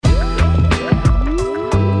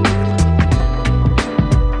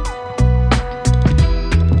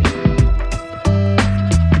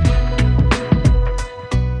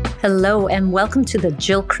Hello, and welcome to the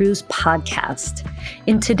Jill Cruz podcast.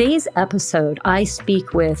 In today's episode, I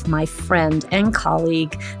speak with my friend and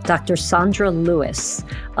colleague, Dr. Sandra Lewis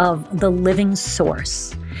of The Living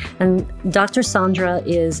Source. And Dr. Sandra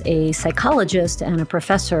is a psychologist and a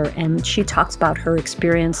professor, and she talks about her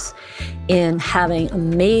experience in having a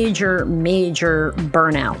major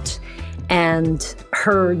burnout and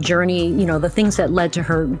her journey, the things that led to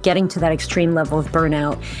her getting to that extreme level of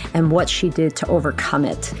burnout and what she did to overcome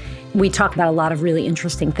it. We talk about a lot of really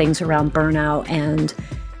interesting things around burnout and,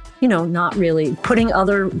 not really putting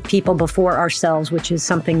other people before ourselves, which is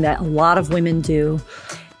something that a lot of women do.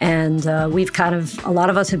 And a lot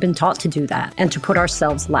of us have been taught to do that and to put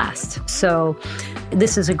ourselves last. So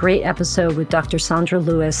this is a great episode with Dr. Sandra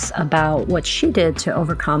Lewis about what she did to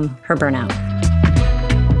overcome her burnout.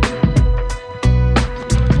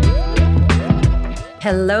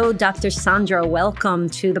 Hello, Dr. Sandra. Welcome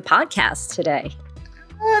to the podcast today.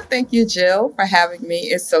 Thank you, Jill, for having me.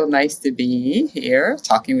 It's so nice to be here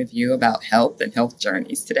talking with you about health and health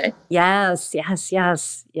journeys today. Yes. Yeah,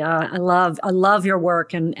 I love your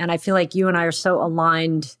work. And I feel like you and I are so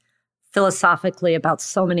aligned philosophically about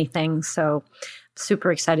so many things. So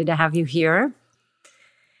super excited to have you here.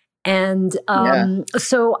 And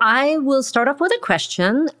So I will start off with a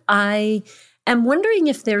question. I'm wondering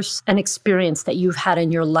if there's an experience that you've had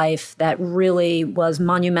in your life that really was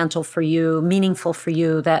monumental for you, meaningful for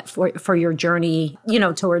you, that for your journey,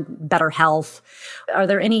 toward better health. Are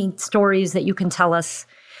there any stories that you can tell us,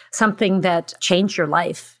 something that changed your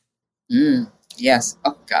life? Yes.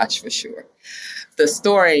 Oh, gosh, for sure.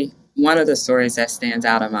 One of the stories that stands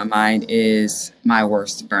out in my mind is my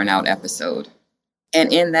worst burnout episode.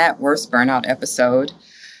 And in that worst burnout episode,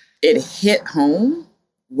 it hit home.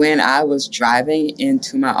 When I was driving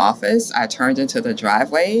into my office, I turned into the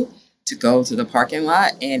driveway to go to the parking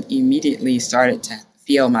lot and immediately started to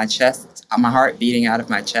feel my heart beating out of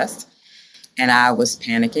my chest. And I was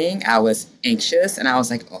panicking. I was anxious. And I was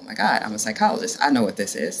like, oh my God, I'm a psychologist. I know what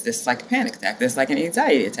this is. This is like a panic attack. This is like an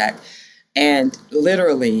anxiety attack. And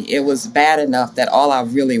literally, it was bad enough that all I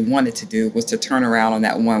really wanted to do was to turn around on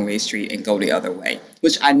that one-way street and go the other way,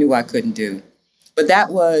 which I knew I couldn't do. But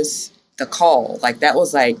that was the call. That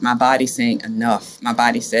was like my body saying enough. My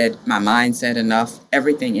mind said enough.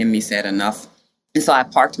 Everything in me said enough. And so I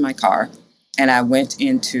parked my car and I went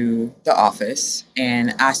into the office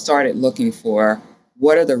and I started looking for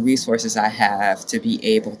what are the resources I have to be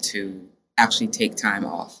able to actually take time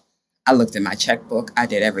off. I looked at my checkbook. I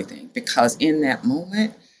did everything because in that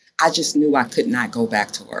moment, I just knew I could not go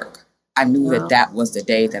back to work. I knew that was the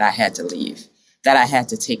day that I had to leave, that I had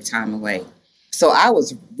to take time away. So I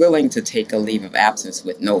was willing to take a leave of absence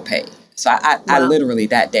with no pay. So I literally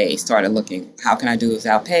that day started looking, how can I do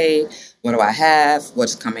without pay? What do I have?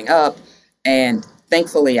 What's coming up? And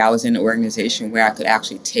thankfully, I was in an organization where I could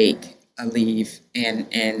actually take a leave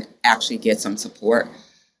and actually get some support.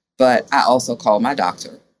 But I also called my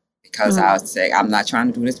doctor because I would say, I'm not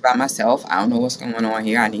trying to do this by myself. I don't know what's going on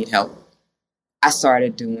here. I need help. I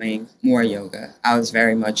started doing more yoga. I was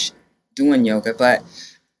very much doing yoga, but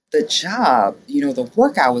the job, the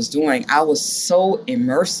work I was doing, I was so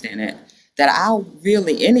immersed in it that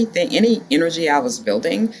any energy I was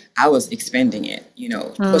building, I was expending it,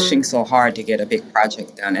 pushing so hard to get a big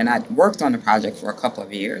project done. And I worked on the project for a couple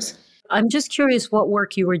of years. I'm just curious what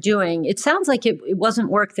work you were doing. It sounds like it wasn't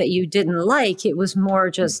work that you didn't like. It was more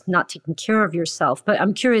just not taking care of yourself. But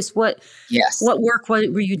I'm curious, what work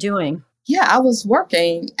were you doing? Yeah, I was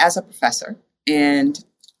working as a professor and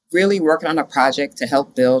really working on a project to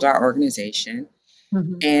help build our organization.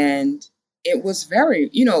 Mm-hmm. And it was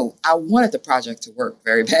very, I wanted the project to work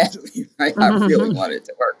very badly, right? Mm-hmm. I really wanted it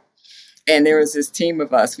to work. And there was this team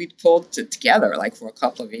of us, we pulled it together for a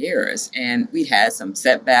couple of years and we had some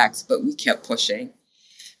setbacks, but we kept pushing.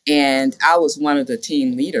 And I was one of the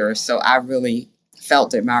team leaders. So I really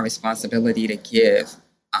felt it my responsibility to give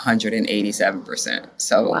 187%.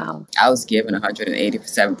 So I was given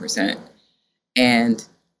 187%. And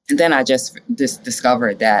then I just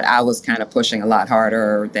discovered that I was kind of pushing a lot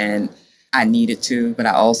harder than I needed to. But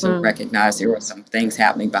I also recognized there were some things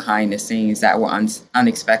happening behind the scenes that were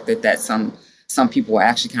unexpected, that some people were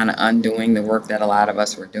actually kind of undoing the work that a lot of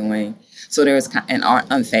us were doing. So there was an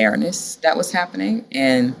unfairness that was happening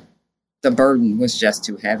and the burden was just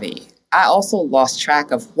too heavy. I also lost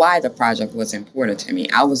track of why the project was important to me.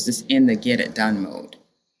 I was just in the get it done mode.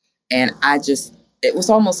 And it was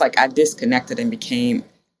almost like I disconnected and became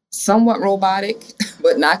somewhat robotic,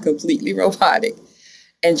 but not completely robotic,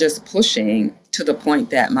 and just pushing to the point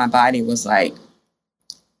that my body was like,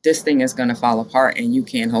 this thing is going to fall apart and you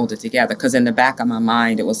can't hold it together. Because in the back of my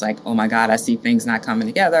mind, it was like, oh my God, I see things not coming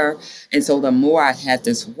together. And so the more I had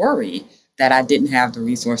this worry that I didn't have the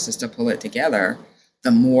resources to pull it together,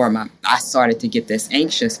 the more I started to get this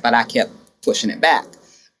anxious, but I kept pushing it back.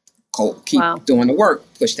 Keep doing the work,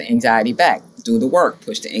 push the anxiety back, do the work,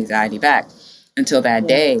 push the anxiety back, until that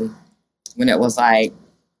day when it was like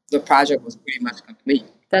the project was pretty much complete.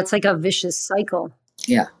 That's like a vicious cycle.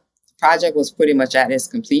 Yeah. The project was pretty much at its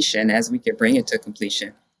completion as we could bring it to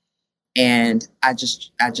completion. And I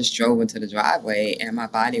just drove into the driveway and my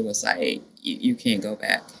body was like, you can't go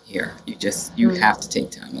back here. You have to take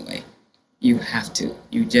time away. You have to.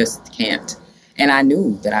 You just can't. And I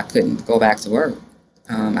knew that I couldn't go back to work.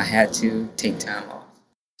 I had to take time off.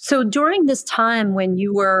 So during this time when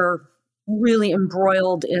you were really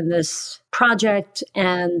embroiled in this project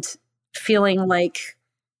and feeling like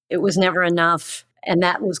it was never enough, and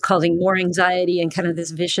that was causing more anxiety and kind of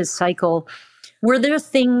this vicious cycle, were there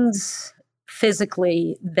things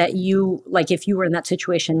physically that you, like if you were in that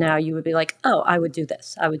situation now, you would be like, oh, I would do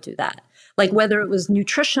this, I would do that? Like whether it was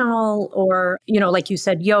nutritional or, like you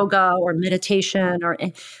said, yoga or meditation or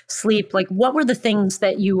sleep, like what were the things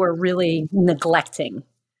that you were really neglecting?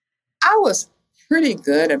 I was pretty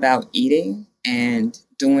good about eating and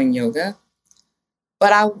doing yoga,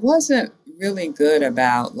 but I wasn't really good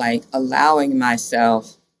about like allowing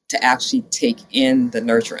myself to actually take in the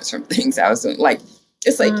nutrients from things I was doing. Like,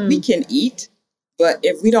 it's like we can eat, but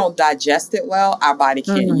if we don't digest it well, our body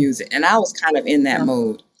can't use it. And I was kind of in that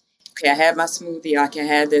mode. Okay, I had my smoothie. I can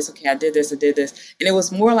have this. Okay, I did this. And it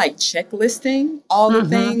was more like checklisting all the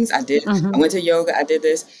things I did. I went to yoga. I did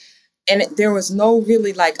this. And there was no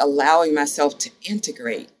really like allowing myself to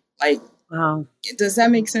integrate. Like, does that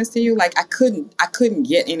make sense to you? Like I couldn't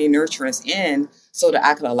get any nutrients in so that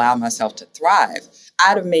I could allow myself to thrive.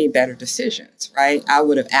 I'd have made better decisions, right? I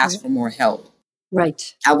would have asked for more help.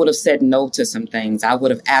 Right. I would have said no to some things. I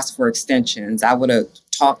would have asked for extensions. I would have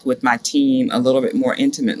talked with my team a little bit more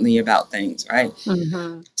intimately about things, right?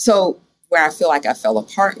 So where I feel like I fell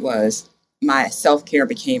apart was my self-care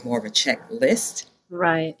became more of a checklist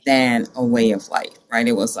than a way of life, right?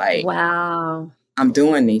 It was like, wow, I'm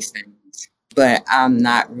doing these things, but I'm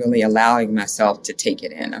not really allowing myself to take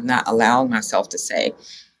it in. I'm not allowing myself to say,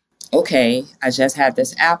 okay, I just had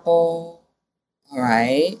this apple. All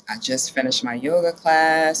right, I just finished my yoga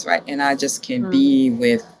class, right? And I just can be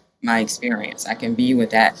with my experience. I can be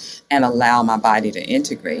with that and allow my body to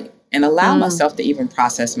integrate and allow myself to even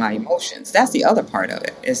process my emotions. That's the other part of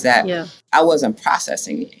it, is that I wasn't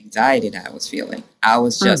processing the anxiety that I was feeling. I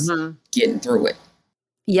was just getting through it.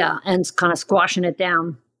 Yeah, and kind of squashing it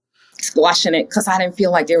down. Squashing it because I didn't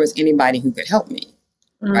feel like there was anybody who could help me,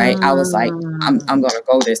 right? I was like, I'm going to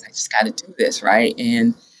go this. I just got to do this, right?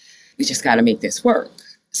 And we just got to make this work.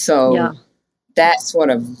 So that sort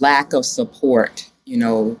of lack of support,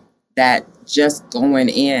 that just going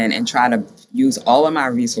in and trying to use all of my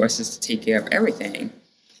resources to take care of everything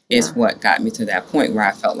is what got me to that point where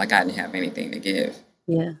I felt like I didn't have anything to give.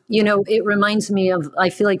 Yeah. It reminds me of, I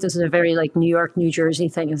feel like this is a very like New York, New Jersey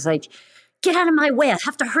thing. It's like, get out of my way. I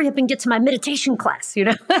have to hurry up and get to my meditation class,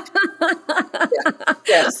 Yes,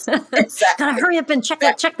 exactly. Gotta hurry up and check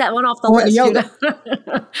that one off the list.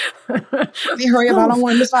 Let me hurry up. I don't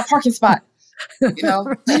want to miss my parking spot. Wait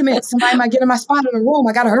a minute. Somebody might get in my spot in the room.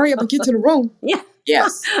 I got to hurry up and get to the room. Yeah.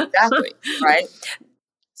 Yes, exactly. Right.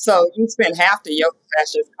 So you spend half the yoga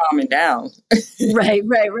class just calming down. Right.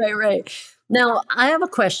 Now, I have a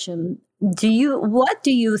question. What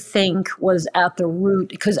do you think was at the root?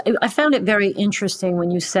 Because I found it very interesting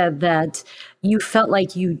when you said that you felt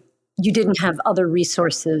like you didn't have other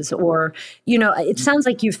resources, or, it sounds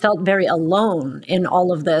like you felt very alone in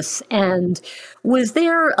all of this. And was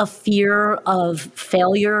there a fear of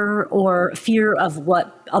failure or fear of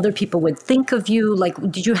what other people would think of you? Like,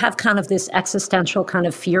 did you have kind of this existential kind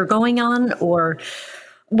of fear going on? Or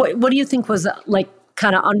what do you think was like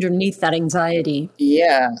kind of underneath that anxiety?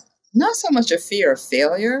 Yeah. Not so much a fear of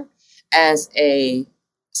failure as a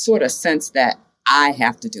sort of sense that I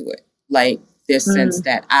have to do it. Like this sense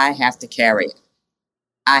that I have to carry it.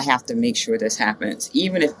 I have to make sure this happens.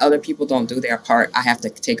 Even if other people don't do their part, I have to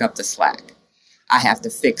take up the slack. I have to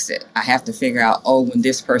fix it. I have to figure out, when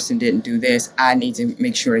this person didn't do this, I need to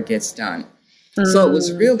make sure it gets done. So it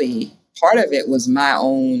was really, part of it was my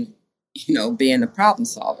own, being the problem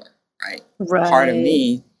solver, right? Part of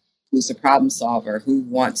me who's a problem solver, who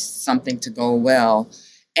wants something to go well.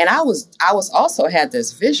 And I was also had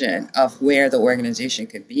this vision of where the organization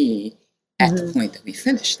could be at the point that we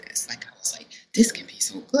finish this. Like, I was like, this can be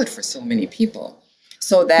so good for so many people.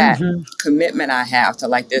 So that commitment I have to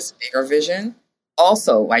like this bigger vision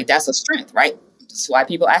also, like, that's a strength, right? That's why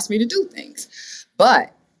people ask me to do things.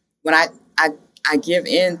 But when I give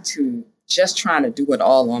in to just trying to do it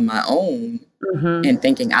all on my own and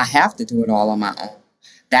thinking I have to do it all on my own,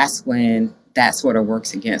 that's when that sort of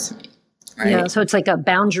works against me, right? Yeah, so it's like a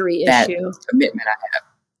boundary That issue. commitment I have.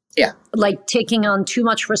 Yeah, Like taking on too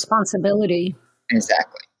much responsibility.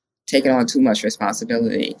 exactly. Taking on too much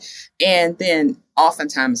responsibility. And then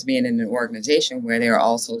oftentimes being in an organization where there are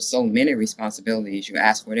also so many responsibilities you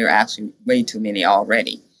ask for, there are actually way too many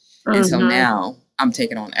already. And so now I'm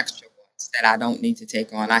taking on extra ones that I don't need to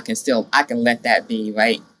take on. I can let that be,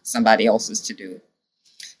 right, somebody else's to do.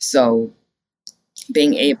 So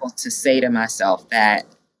being able to say to myself that,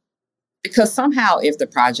 because somehow if the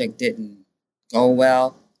project didn't go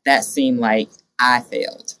well, that seemed like I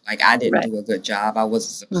failed. Like I didn't do a good job. I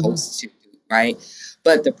wasn't supposed to, right?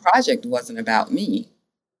 But the project wasn't about me.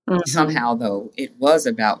 Somehow, though, it was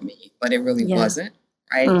about me, but it really wasn't,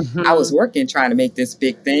 right? I was working trying to make this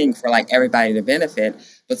big thing for like everybody to benefit.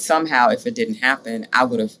 But somehow, if it didn't happen, I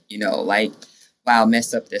would have,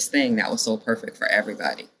 messed up this thing that was so perfect for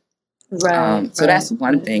everybody. Right. So that's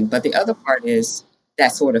one thing. But the other part is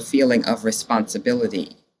that sort of feeling of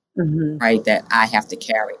responsibility, right? That I have to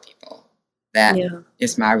carry people. That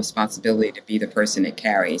it's my responsibility to be the person that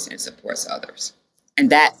carries and supports others. And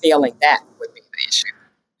that feeling, that would be the issue.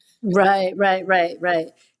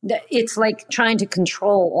 Right. It's like trying to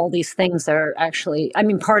control all these things that are actually, I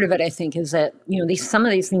mean, part of it, I think, is that, some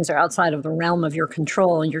of these things are outside of the realm of your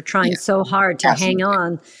control and you're trying so hard to hang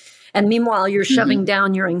on. And meanwhile, you're shoving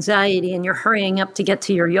down your anxiety and you're hurrying up to get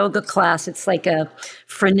to your yoga class. It's like a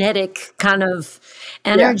frenetic kind of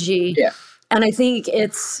energy. Yeah. And I think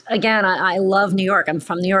it's, again, I love New York. I'm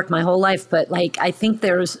from New York my whole life, but like, I think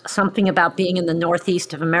there's something about being in the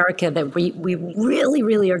Northeast of America that we really,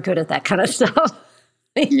 really are good at that kind of stuff.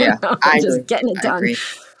 I agree. Just getting it done. Agree.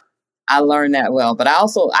 I learned that well, but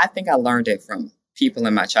I think I learned it from people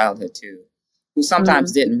in my childhood too, who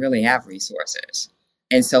sometimes didn't really have resources.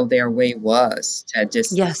 And so their way was to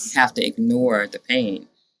just have to ignore the pain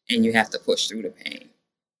and you have to push through the pain.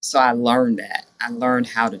 So I learned that. I learned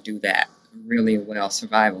how to do that really well.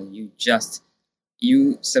 Survival.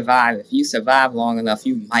 You survive. If you survive long enough,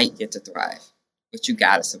 you might get to thrive, but you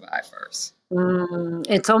got to survive first.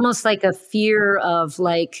 It's almost like a fear of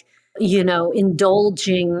like,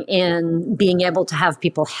 indulging in being able to have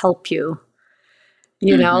people help you.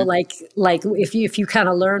 Like if you kind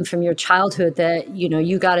of learn from your childhood that,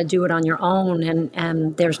 you got to do it on your own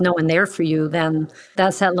and there's no one there for you, then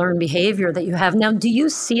that's that learned behavior that you have. Now, do you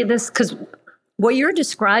see this? Because what you're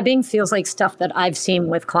describing feels like stuff that I've seen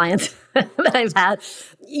with clients that I've had.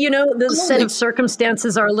 The set of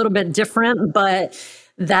circumstances are a little bit different, but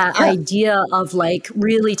that idea of like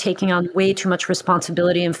really taking on way too much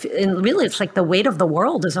responsibility and really it's like the weight of the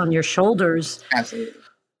world is on your shoulders. Absolutely.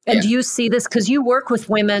 And do you see this? Because you work with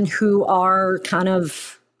women who are kind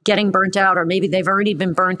of getting burnt out, or maybe they've already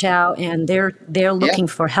been burnt out and they're looking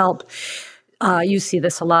for help. You see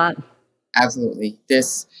this a lot. Absolutely.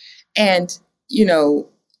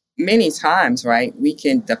 Many times, right,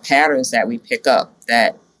 the patterns that we pick up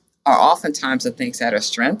that are oftentimes the things that are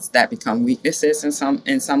strengths that become weaknesses in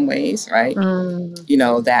some ways, right?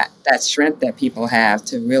 That strength that people have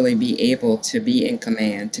to really be able to be in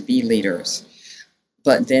command, to be leaders.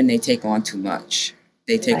 But then they take on too much.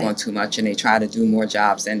 They take on too much and they try to do more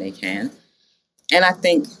jobs than they can. And I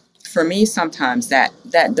think for me, sometimes that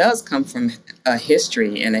does come from a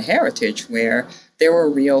history and a heritage where there were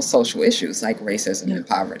real social issues like racism and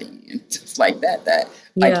poverty and stuff like that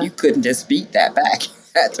like you couldn't just beat that back. You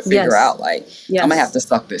had to figure out I'm going to have to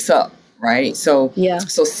suck this up, right? So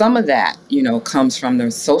some of that, comes from the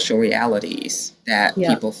social realities that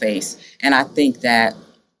people face. And I think that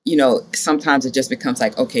sometimes it just becomes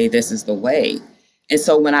like, okay, this is the way. And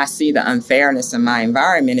so when I see the unfairness in my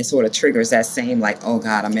environment, it sort of triggers that same like, oh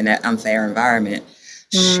God, I'm in that unfair environment.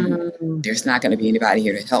 Shoot, there's not going to be anybody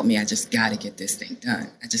here to help me. I just got to get this thing done.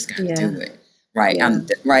 I just got to do it. Right.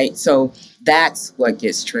 Right. So that's what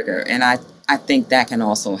gets triggered. And I think that can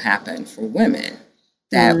also happen for women,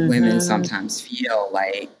 that women sometimes feel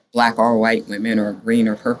like Black or white women or green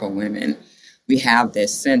or purple women, we have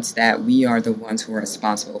this sense that we are the ones who are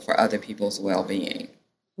responsible for other people's well-being.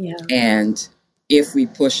 Yeah. And if we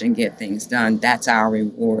push and get things done, that's our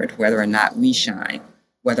reward, whether or not we shine,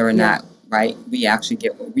 whether or not, right, we actually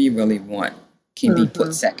get what we really want can be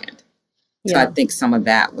put second. So I think some of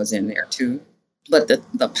that was in there too. But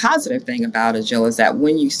the positive thing about it, Jill, is that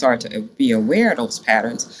when you start to be aware of those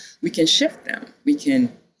patterns, we can shift them.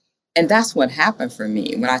 And that's what happened for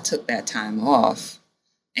me when I took that time off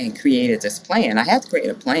and created this plan. I had to create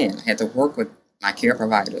a plan. I had to work with my care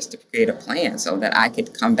providers to create a plan so that I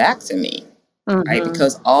could come back to me, right? Mm-hmm.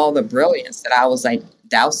 Because all the brilliance that I was like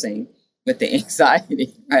dousing with the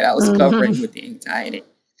anxiety, right? I was covering with the anxiety.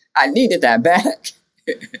 I needed that back.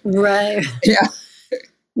 Right. Yeah.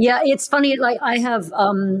 Yeah, it's funny. Like I have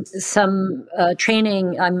some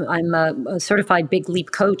training. I'm a certified big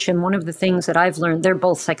leap coach, and one of the things that I've learned, they're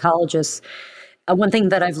both psychologists. One thing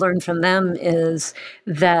that I've learned from them is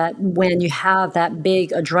that when you have that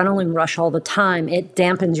big adrenaline rush all the time, it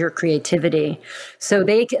dampens your creativity. So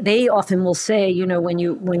they often will say, you know, when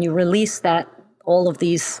you release that, all of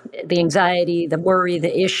these, the anxiety, the worry,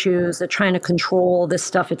 the issues, the trying to control this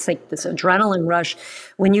stuff, it's like this adrenaline rush.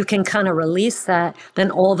 When you can kind of release that, then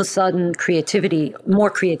all of a sudden more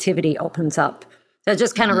creativity opens up. That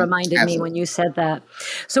just kind of reminded me Absolutely. when you said that.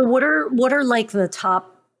 So what are like the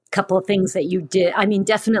top couple of things that you did? I mean,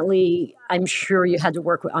 definitely, I'm sure you had to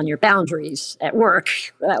work on your boundaries at work.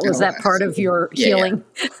 Was that part of your healing?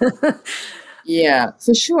 Yeah,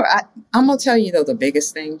 for sure. I'm going to tell you, though, the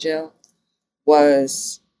biggest thing, Jill,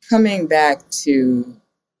 was coming back to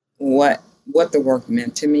what the work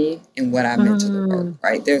meant to me and what I meant to the work,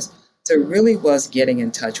 right? There really was getting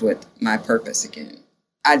in touch with my purpose again.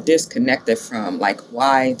 I disconnected from like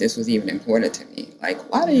why this was even important to me. Like,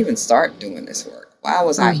 why did I even start doing this work? Why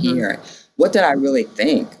was I here? What did I really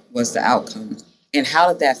think was the outcome? And how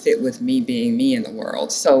did that fit with me being me in the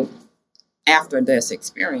world? So after this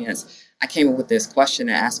experience, I came up with this question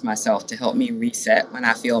and asked myself to help me reset when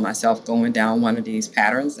I feel myself going down one of these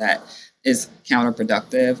patterns that is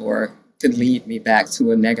counterproductive or could lead me back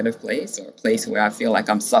to a negative place or a place where I feel like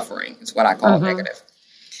I'm suffering, is what I call negative.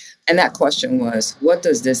 And that question was, what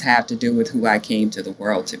does this have to do with who I came to the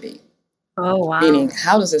world to be? Oh, wow. Meaning,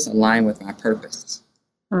 how does this align with my purpose?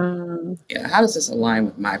 Yeah, how does this align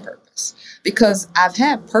with my purpose? Because I've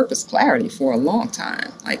had purpose clarity for a long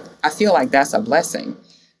time. Like, I feel like that's a blessing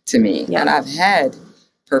to me. Yeah. And I've had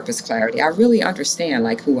purpose clarity. I really understand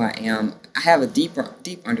like who I am. I have a deep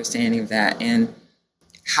understanding of that and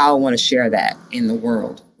how I want to share that in the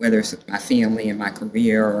world, whether it's with my family and my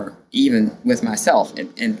career or even with myself.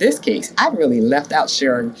 In this case, I really left out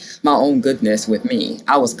sharing my own goodness with me.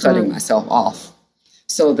 I was cutting myself off.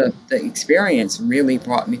 So the experience really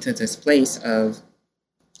brought me to this place of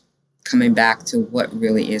coming back to what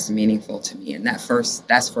really is meaningful to me. And that's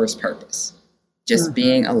first purpose. Just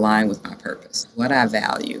being aligned with my purpose, what I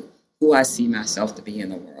value, who I see myself to be in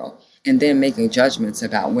the world, and then making judgments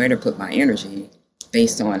about where to put my energy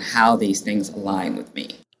based on how these things align with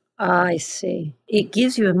me. I see. It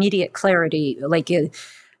gives you immediate clarity. Like,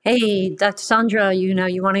 hey, Dr. Sandra, you know,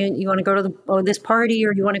 you want to go to this party,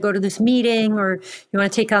 or you want to go to this meeting, or you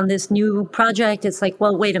want to take on this new project. It's like,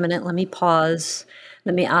 well, wait a minute, let me pause.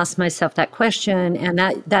 Let me ask myself that question. And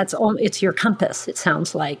it's your compass, it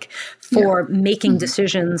sounds like, for making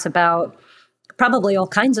decisions about probably all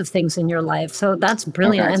kinds of things in your life. So that's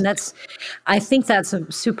brilliant. And I think that's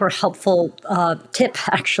a super helpful tip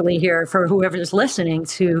actually here for whoever's listening,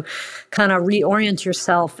 to kind of reorient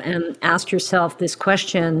yourself and ask yourself this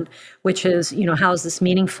question, which is, you know, how is this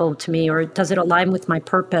meaningful to me? Or does it align with my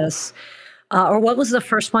purpose? Or what was the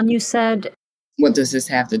first one you said? What does this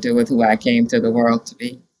have to do with who I came to the world to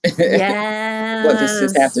be? Yes. What does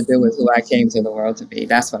this have to do with who I came to the world to be?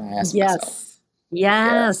 That's what I asked myself.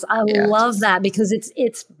 Yes, I love that, because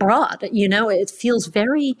it's broad. You know, it feels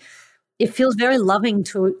very loving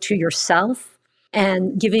to yourself,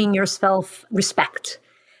 and giving yourself respect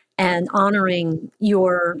and honoring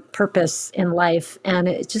your purpose in life. And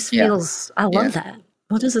it just feels, I love that.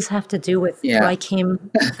 What does this have to do with who I came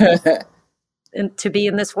to be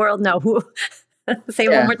in this world? No, who? Say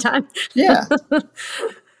it one more time.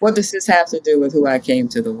 What does this have to do with who I came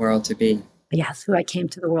to the world to be? Yes, who I came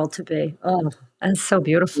to the world to be. Oh, that's so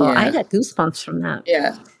beautiful. I got goosebumps from that.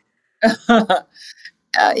 Yeah.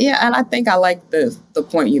 And I think I like the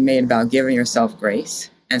point you made about giving yourself grace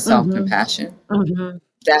and self-compassion.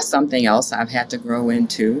 That's something else I've had to grow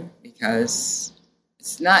into, because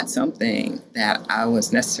it's not something that I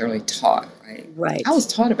was necessarily taught, right? Right. I was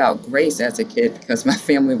taught about grace as a kid because my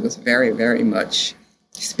family was very, very much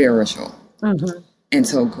spiritual. And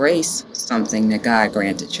so grace was something that God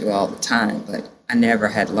granted you all the time, but I never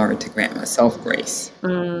had learned to grant myself grace,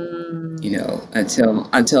 you know,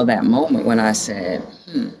 until that moment when I said,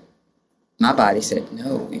 my body said,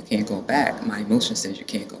 no, you can't go back. My emotion says you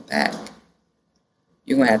can't go back.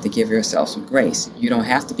 You're going to have to give yourself some grace. You don't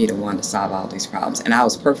have to be the one to solve all these problems. And I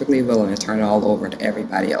was perfectly willing to turn it all over to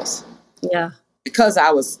everybody else. Yeah. Because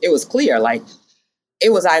it was clear, like,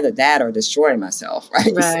 it was either that or destroy myself, right?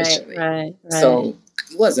 Essentially. Right. So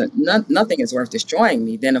nothing is worth destroying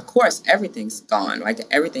me, then of course everything's gone. Like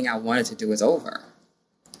everything I wanted to do is over.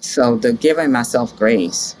 So the giving myself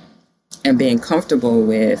grace and being comfortable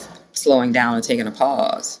with slowing down and taking a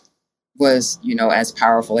pause was, as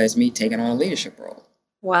powerful as me taking on a leadership role.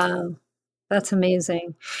 Wow. That's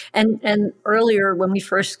amazing. And earlier when we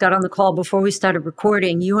first got on the call before we started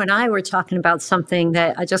recording, you and I were talking about something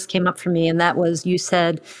that just came up for me. And that was, you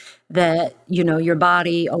said that, your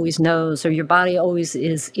body always knows, or your body always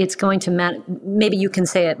is, it's going to, maybe you can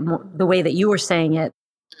say it the way that you were saying it.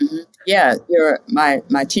 Mm-hmm. Yeah.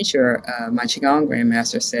 My teacher, my Qigong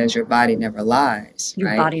grandmaster says your body never lies. Your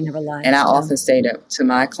right? body never lies. And I often say to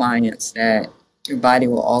my clients that your body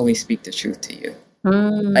will always speak the truth to you.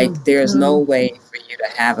 Like there's no way for you to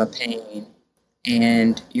have a pain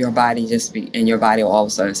and your body your body will all of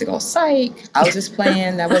a sudden say, "Oh, psych, I was just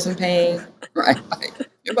playing, that wasn't pain." Right? Like,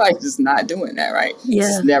 your body's just not doing that, right? Yeah.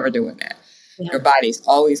 It's just never doing that. Yeah. Your body's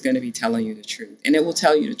always going to be telling you the truth. And it will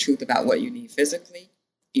tell you the truth about what you need physically,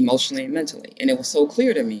 emotionally, and mentally. And it was so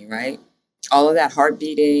clear to me, right? All of that heart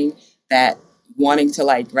beating, that wanting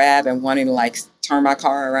to grab and wanting to turn my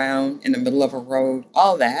car around in the middle of a road,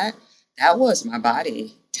 all that was my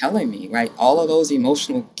body telling me, right? All of those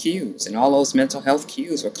emotional cues and all those mental health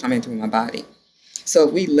cues were coming through my body. So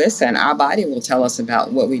if we listen, our body will tell us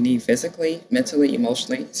about what we need physically, mentally,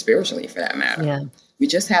 emotionally, spiritually, for that matter. Yeah. We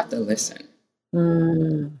just have to listen.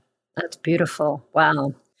 That's beautiful.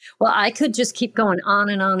 Wow. Well, I could just keep going on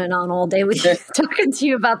and on and on all day with you, talking to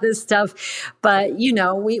you about this stuff. But,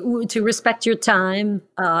 we to respect your time,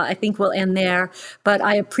 I think we'll end there. But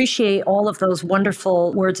I appreciate all of those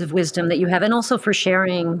wonderful words of wisdom that you have, and also for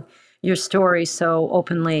sharing your story so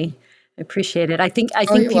openly. I appreciate it. I think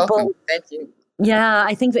you're people. welcome. Thank you. Yeah,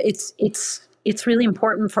 I think that it's really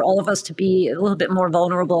important for all of us to be a little bit more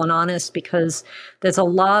vulnerable and honest, because there's a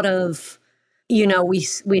lot of, we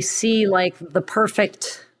see the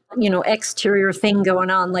perfect, exterior thing going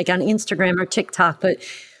on, like on Instagram or TikTok, but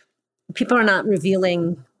people are not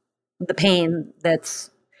revealing the pain that's,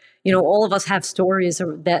 all of us have stories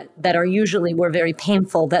that are usually were very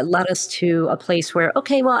painful, that led us to a place where,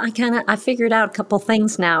 okay, well, I figured out a couple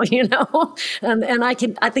things now, and I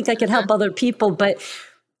think I could help other people, but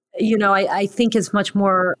I think it's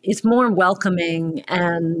more welcoming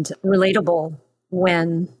and relatable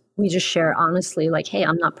when we just share honestly, hey,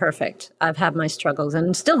 I'm not perfect. I've had my struggles,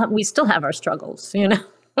 and we still have our struggles, Yeah.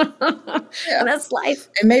 And that's life.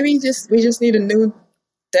 And maybe we just need a new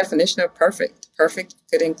definition of perfect. Perfect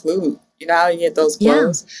could include, how you get those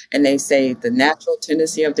clothes and they say the natural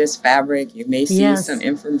tendency of this fabric, you may see some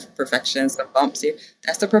imperfections, some bumps here.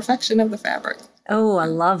 That's the perfection of the fabric. Oh, I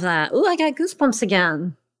love that. Oh, I got goosebumps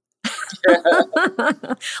again.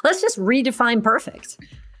 Let's just redefine perfect.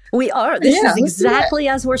 We are. This is exactly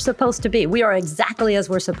as we're supposed to be. We are exactly as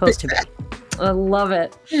we're supposed to be. I love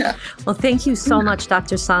it. Yeah. Well, thank you so much,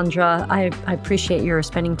 Dr. Sandra. I appreciate your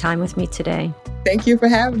spending time with me today. Thank you for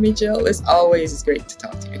having me, Jill. It's always great to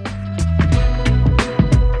talk to you.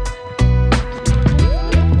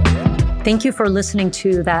 Thank you for listening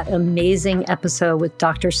to that amazing episode with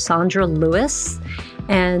Dr. Sandra Lewis.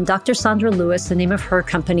 And Dr. Sandra Lewis, the name of her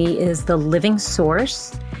company is The Living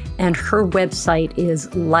Source, and her website is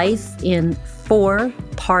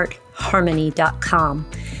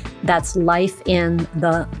lifein4partharmony.com. That's life in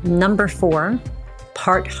the number 4,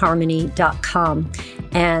 partharmony.com.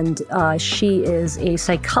 And she is a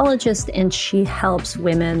psychologist, and she helps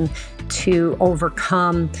women to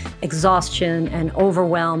overcome exhaustion and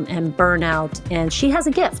overwhelm and burnout. And she has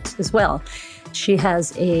a gift as well. She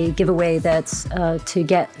has a giveaway that's to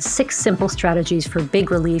get 6 simple strategies for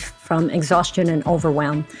big relief from exhaustion and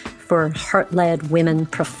overwhelm for heart-led women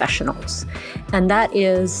professionals. And that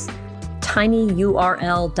is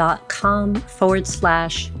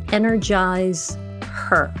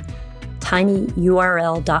tinyurl.com/energize-her.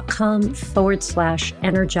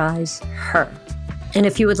 tinyurl.com/energize-her. And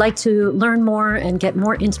if you would like to learn more and get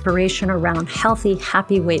more inspiration around healthy,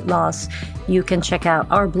 happy weight loss, you can check out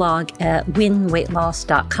our blog at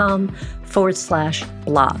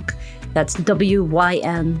winweightloss.com/blog. That's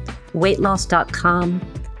WYN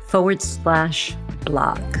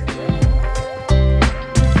weightloss.com/blog.